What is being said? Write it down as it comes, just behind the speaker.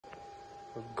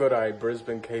Good day,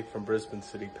 Brisbane. Keith from Brisbane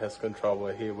City Pest Control.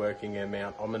 We're here working in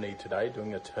Mount Omni today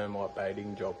doing a termite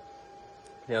baiting job.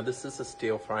 Now this is a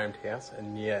steel framed house,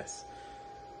 and yes,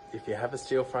 if you have a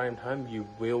steel framed home you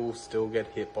will still get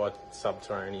hit by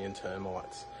subterranean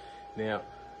termites. Now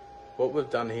what we've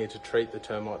done here to treat the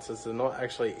termites is they're not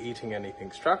actually eating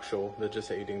anything structural, they're just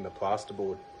eating the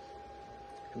plasterboard.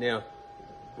 Now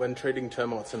when treating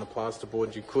termites in a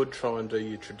plasterboard you could try and do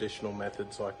your traditional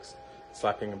methods like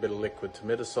slapping a bit of liquid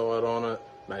termiticide on it,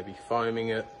 maybe foaming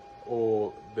it,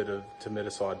 or a bit of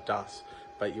termiticide dust,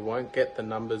 but you won't get the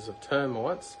numbers of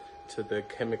termites to the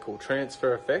chemical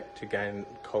transfer effect to gain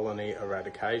colony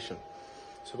eradication.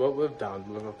 So what we've done,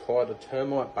 we've applied a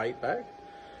termite bait bag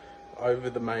over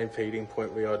the main feeding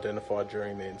point we identified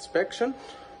during the inspection.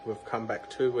 We've come back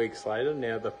 2 weeks later,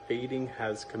 now the feeding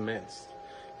has commenced.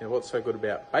 Now what's so good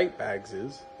about bait bags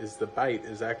is the bait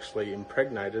is actually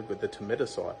impregnated with the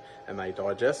termiticide, and they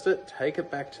digest it, take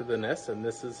it back to the nest, and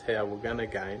this is how we're going to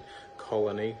gain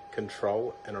colony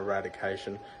control and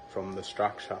eradication from the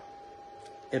structure.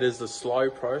 It is a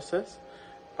slow process,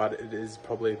 but it is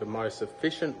probably the most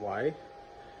efficient way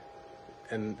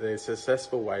and the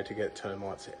successful way to get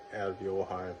termites out of your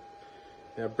home.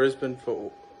 Now Brisbane,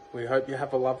 we hope you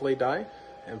have a lovely day.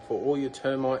 And for all your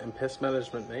termite and pest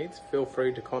management needs, feel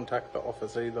free to contact the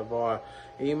office either via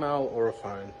email or a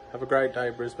phone. Have a great day,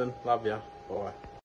 Brisbane. Love ya. Bye.